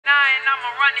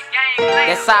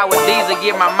That's how with these to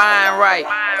get my mind right.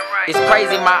 It's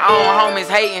crazy my own homies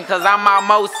hating cause I'm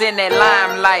almost in that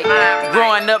limelight.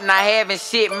 Growing up not having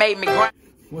shit made me grind.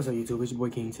 What's up YouTube, it's your boy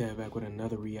King Tab back with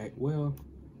another react. Well,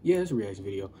 yeah, it's a reaction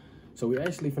video. So we're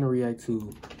actually finna react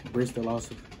to Bris the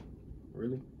Loss of,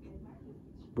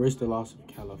 Bris the Loss of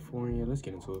California. Let's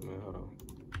get into it, man, hold on.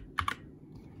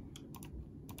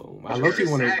 Boom. I want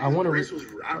to,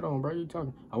 hold on, bro, you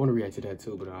talking? I want to react to that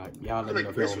too, but y'all let me know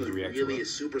if y'all want me to react to it. Really a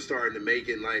superstar in the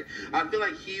making. Like, I feel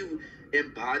like he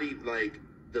embodied like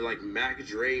the Mac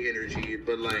Dre energy,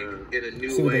 but like in a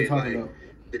new way. Like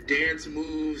the dance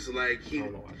moves, like he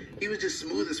was just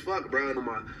smooth as fuck, bro.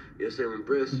 When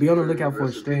Bris, be on the lookout for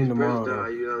a stream tomorrow.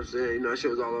 Died, you know what I'm saying? You know, that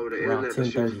shit was all over the internet.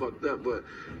 That shit was fucked up, but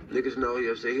niggas know, you know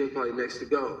what I'm saying? He was probably next to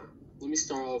go. Let me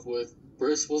start off with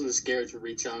Bris wasn't scared to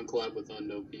reach out and collab with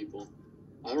unknown people.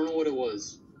 I don't know what it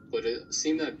was, but it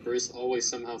seemed that Bris always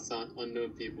somehow found unknown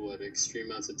people with extreme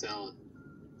amounts of talent.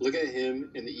 Look at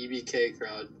him and the EBK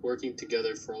crowd working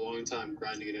together for a long time,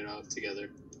 grinding it out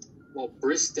together. While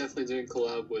Bris definitely didn't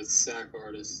collab with SAC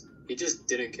artists, he just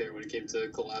didn't care when it came to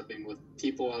collabing with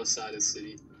people outside the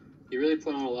city. He really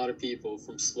put on a lot of people,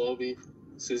 from Slobby,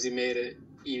 Susie Made It,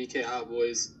 EBK Hot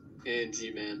Boys, and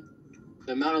G-Man.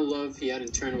 The amount of love he had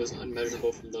in turn was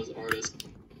unmeasurable from those artists.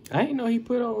 I didn't know he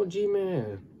put on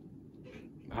G-Man.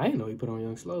 I didn't know he put on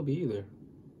Young Slobby either.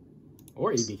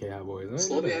 Or EBK Hot Boys.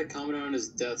 Slobby had commented on his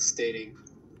death stating,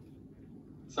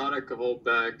 "Thought I could hold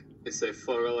back and say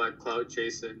fuck all that clout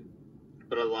chasing,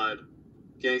 but I lied.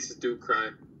 Gangsters do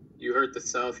cry. You hurt the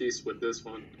Southeast with this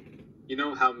one. You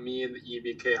know how me and the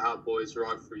EBK Hot Boys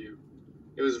rock for you.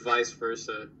 It was vice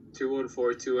versa.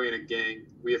 2142 ain't a gang.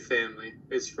 We a family.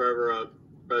 It's forever up.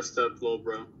 Rest up, lil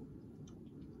bro."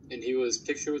 And he was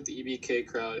pictured with the EBK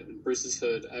crowd in Bris's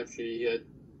hood after he had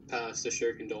passed to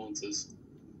share condolences.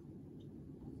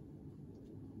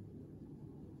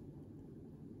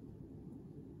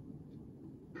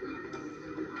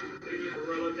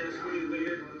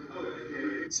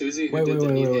 Susie, who did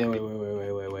the Need Hand.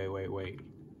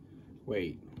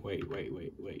 Wait.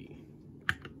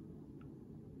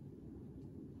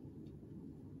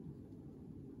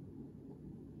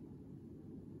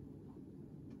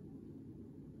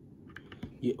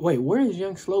 Yeah, wait, where is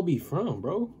Young Slobby from,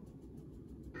 bro?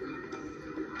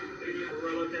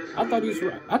 I thought he's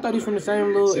from the same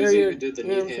little Susie, area. Who did the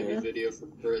Need Hand video for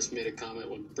Bris, made a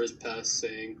comment when Bris passed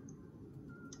saying,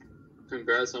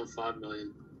 "Congrats on 5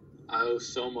 million. I owe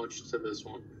so much to this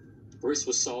one." Bris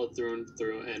was solid through and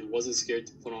through and wasn't scared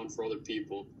to put on for other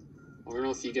people. I don't know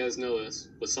if you guys know this,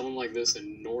 but someone like this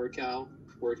in NorCal,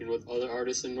 working with other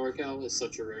artists in NorCal, is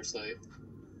such a rare sight.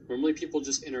 Normally people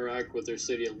just interact with their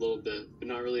city a little bit, but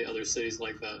not really other cities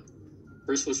like that.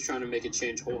 Bris was trying to make a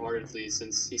change wholeheartedly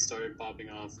since he started popping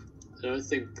off. Another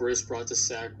thing Bris brought to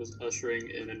SAC was ushering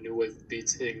in a new wave of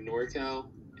beats hitting NorCal,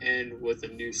 and with a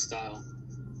new style.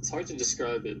 It's hard to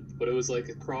describe it, but it was like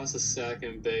a cross of SAC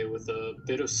and Bay with a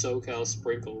bit of SoCal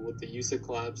sprinkle with the use of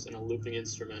claps and a looping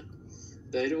instrument.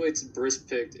 The 808s Bris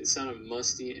picked, it sounded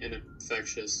musty and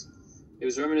infectious. It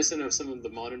was reminiscent of some of the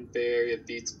modern Bay Area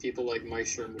beats people like Mike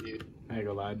Sherm would use. I ain't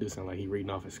gonna lie, I do sound like he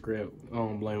reading off a script. I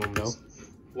don't blame him though.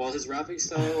 While his rapping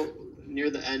style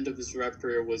near the end of his rap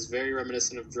career was very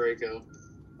reminiscent of Draco,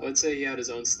 I would say he had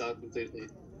his own style completely.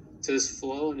 To his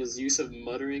flow and his use of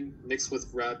muttering mixed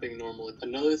with rapping normally.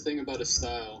 Another thing about his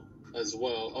style as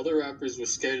well, other rappers were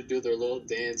scared to do their little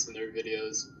dance in their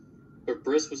videos, but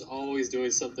Bris was always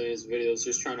doing something in his videos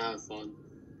just trying to have fun.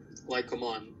 Like, come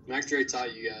on, Mac Dre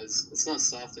taught you guys, it's not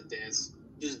soft to dance,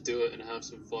 just do it and have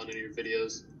some fun in your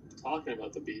videos. Talking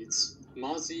about the beats,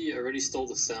 Mozzie already stole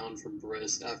the sound from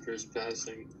Bris after his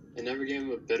passing and never gave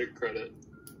him a bit of credit.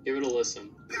 Give it a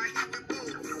listen.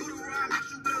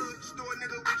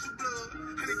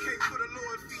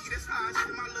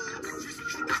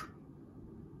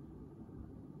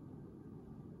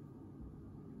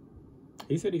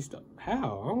 He said he stopped.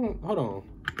 How? Hold on.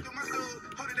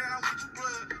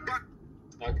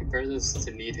 Now compare this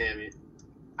to Need Hammy.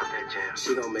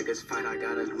 She gon' make us fight, I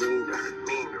got a mean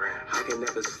rap. I can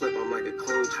never slip, I'm like a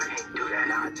clean trap. I can't do that.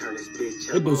 Now I turn this bitch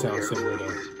up. It do sound similar though.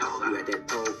 You had that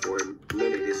pole for a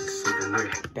minute, this is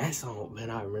super. That song, man,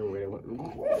 I remember when it went.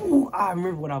 Ooh, I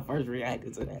remember when I first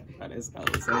reacted to that. Bro, that song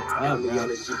was so tough, bro.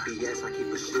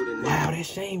 Wow, that's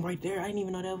Shane right there. I didn't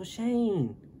even know that was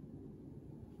Shane.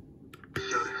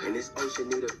 And this ocean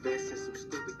need a vest and some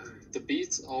stupid. The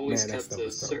beats always kept a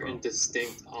certain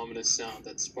distinct, ominous sound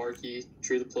that Sparky,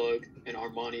 True the Plug, and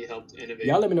Armani helped innovate.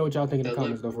 Y'all let me know what y'all think in the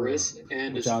comments though. Bris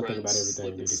and his friends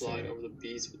slip and slide over the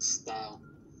beats with style.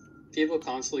 People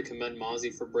constantly commend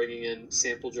Mozzie for bringing in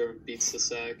sample-driven beats to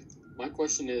SAC. My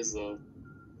question is, though,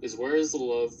 where is the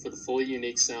love for the fully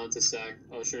unique sound to Sack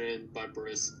ushered in by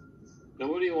Bris?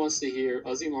 Nobody wants to hear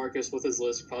Uzi Marcus with his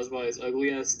lisp caused by his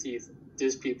ugly-ass teeth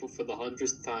diss people for the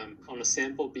 100th time on a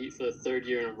sample beat for the 3rd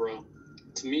year in a row.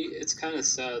 To me, it's kind of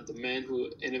sad the man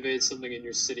who innovated something in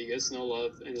your city gets no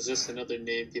love and is just another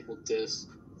name people diss.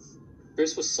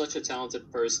 Bris was such a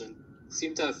talented person.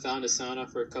 Seemed to have found his sound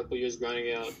after a couple years grinding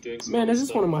it out, doing some Man, is this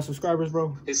stuff. one of my subscribers,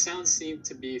 bro? His sound seemed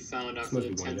to be found after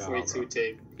the 1042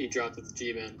 tape he dropped with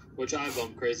G-Man, which I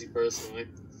bummed crazy personally.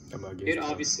 He had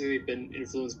obviously been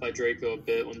influenced by Draco a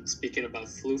bit when speaking about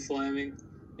flu flaming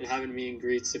and having meet and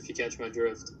greets, if you catch my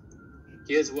drift.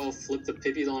 He as well flipped the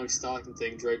Pippi Longstocking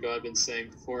thing Draco had been saying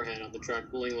beforehand on the track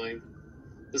Bling Ling.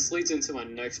 This leads into my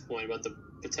next point about the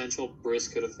potential Bris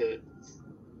could have hit.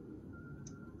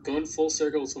 Going full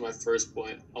circle to my first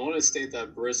point, I want to state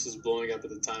that Bris was blowing up at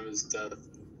the time of his death.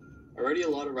 Already a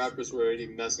lot of rappers were already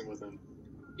messing with him.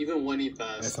 Even when he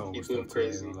passed, he blew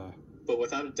crazy. But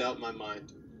without a doubt in my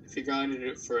mind, if he grinded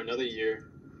it for another year,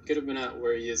 he could have been at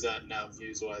where he is at now,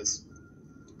 views-wise.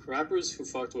 Rappers who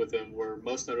fucked with him were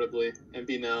most notably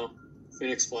MB Now,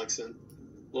 Phoenix Flexin,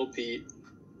 Lil Peep,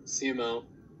 CML,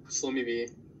 Slimmy B,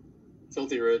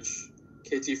 Filthy Rich,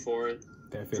 KT Foreign,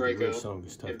 Draco,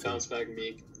 and Bounce Back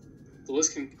Meek. The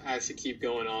list can actually keep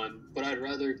going on, but I'd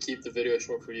rather keep the video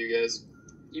short for you guys.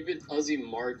 Even Uzi,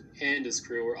 Mark, and his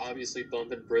crew were obviously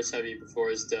bumping Bris heavy before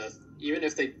his death, even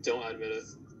if they don't admit it.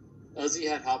 Uzi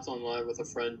had hopped on live with a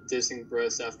friend dissing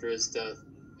Bris after his death,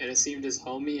 and it seemed his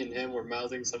homie and him were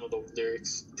mouthing some of the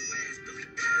lyrics.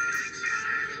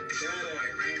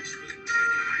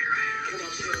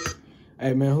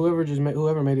 Hey man,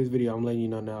 whoever made this video, I'm letting you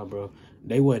know now, bro.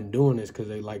 They wasn't doing this because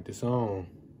they liked the song.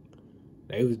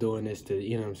 They was doing this to,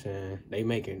 you know what I'm saying? They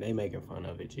making fun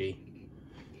of it, G.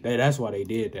 That's why they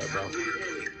did that, bro.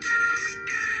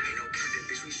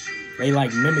 They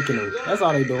like mimicking them. That's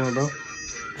all they doing, bro.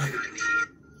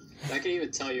 I can even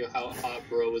tell you how hot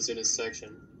Bro was in his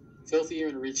section. Filthy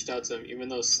even reached out to him, even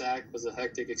though Sack was a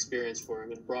hectic experience for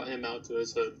him, and brought him out to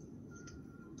his hood.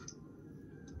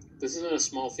 This isn't a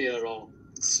small feat at all.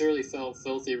 It sincerely felt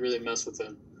Filthy really messed with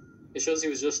him. It shows he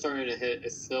was just starting to hit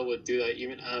if Phil would do that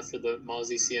even after the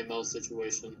Mozzie CML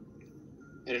situation.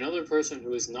 And another person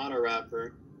who is not a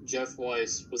rapper, Jeff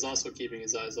Weiss, was also keeping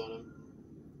his eyes on him.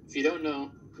 If you don't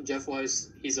know, Jeff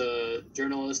Weiss, he's a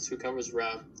journalist who covers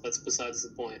rap. That's besides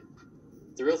the point.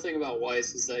 The real thing about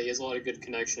Weiss is that he has a lot of good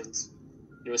connections,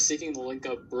 and was seeking to link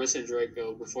up Bris and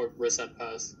Draco before Bris had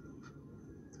passed.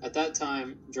 At that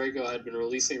time, Draco had been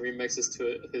releasing remixes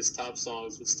to his top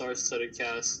songs with star-studded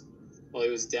casts while he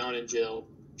was down in jail.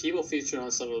 People featured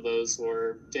on some of those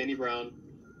were Danny Brown,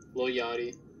 Lil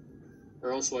Yachty,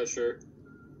 Earl Sweatshirt,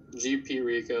 GP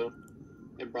Rico,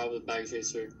 and Bravo the Bag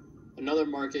Chaser. Another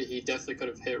market he definitely could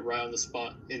have hit right on the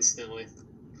spot instantly.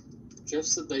 Jeff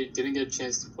said they didn't get a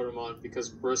chance to put him on because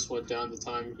Bris went down the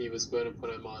time he was going to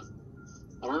put him on.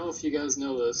 I don't know if you guys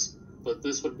know this, but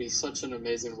this would be such an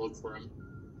amazing look for him.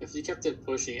 If you kept it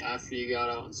pushing after you got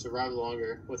out and survived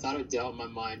longer, without a doubt in my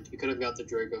mind, you could have got the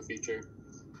Draco feature.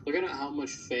 Looking at how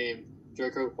much fame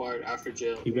Draco acquired after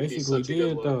jail, he basically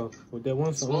did though, with that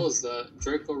one song. As well as that,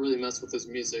 Draco really messed with his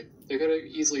music. They could have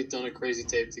easily done a crazy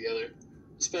tape together.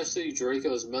 Especially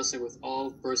Draco is messing with all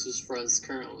of Bris's friends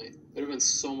currently. It would have been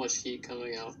so much heat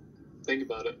coming out. Think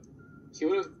about it. He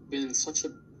would have been such a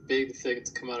big thing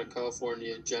to come out of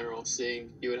California in general,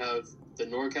 seeing he would have the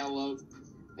NorCal love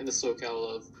and the SoCal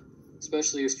love.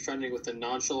 Especially he was trending with the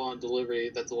nonchalant delivery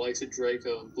that the likes of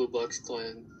Draco and Blue Bucks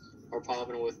Clan are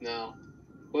popping with now.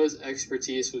 What his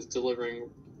expertise was delivering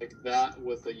like that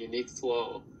with a unique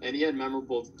flow, and he had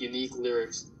memorable, unique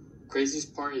lyrics.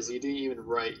 Craziest part is he didn't even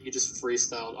write, he just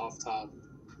freestyled off top.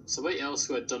 Somebody else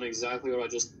who had done exactly what I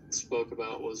just spoke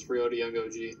about was Rio the Young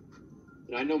OG.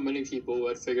 And I know many people who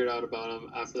had figured out about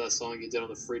him after that song he did on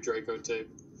the Free Draco tape.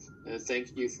 And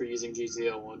thank you for using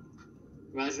GTL 1.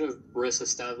 Imagine if Bris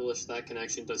established that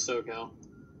connection to SoCal.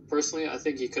 Personally, I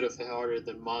think he could have hit harder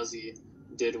than Mozzie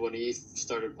did when he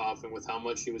started popping with how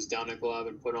much he was down at Collab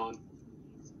and put on.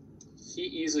 He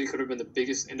easily could have been the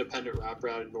biggest independent rapper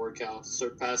out in NorCal,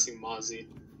 surpassing Mozzie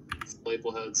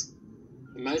label heads.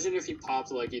 Imagine if he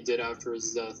popped like he did after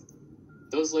his death.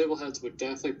 Those label heads would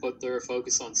definitely put their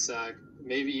focus on SAG,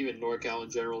 maybe even NorCal in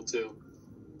general too.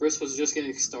 Bris was just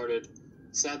getting started.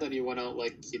 Sad that he went out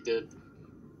like he did.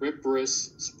 Rip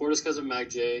Bris, support his cousin Mac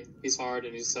J. He's hard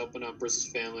and he's helping out Bris's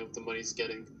family with the money he's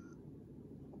getting.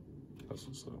 That's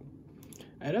what's up.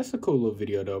 Hey, that's a cool little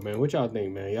video though, man. What y'all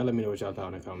think, man? Y'all let me know what y'all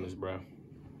thought in the comments, bro.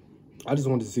 I just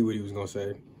wanted to see what he was gonna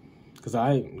say, cause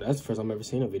that's the first time I've ever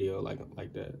seen a video like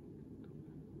that.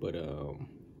 But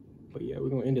But yeah, we're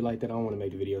gonna end it like that. I don't want to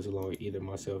make the videos too long either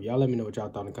myself. Y'all let me know what y'all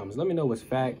thought in the comments. Let me know what's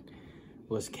fact,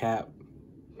 what's cap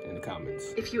in the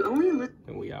comments. If you only look.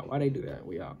 And we out. Why they do that?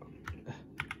 We out.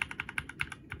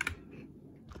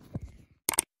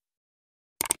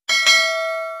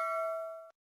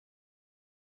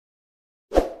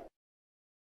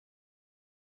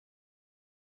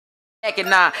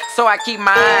 So I keep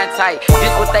my eye tight.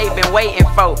 This what they've been waiting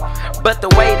for, but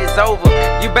the wait is over.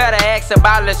 You better ask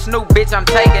about Lil Snoop, bitch, I'm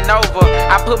taking over.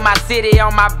 I put my city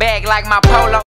on my back like my polo.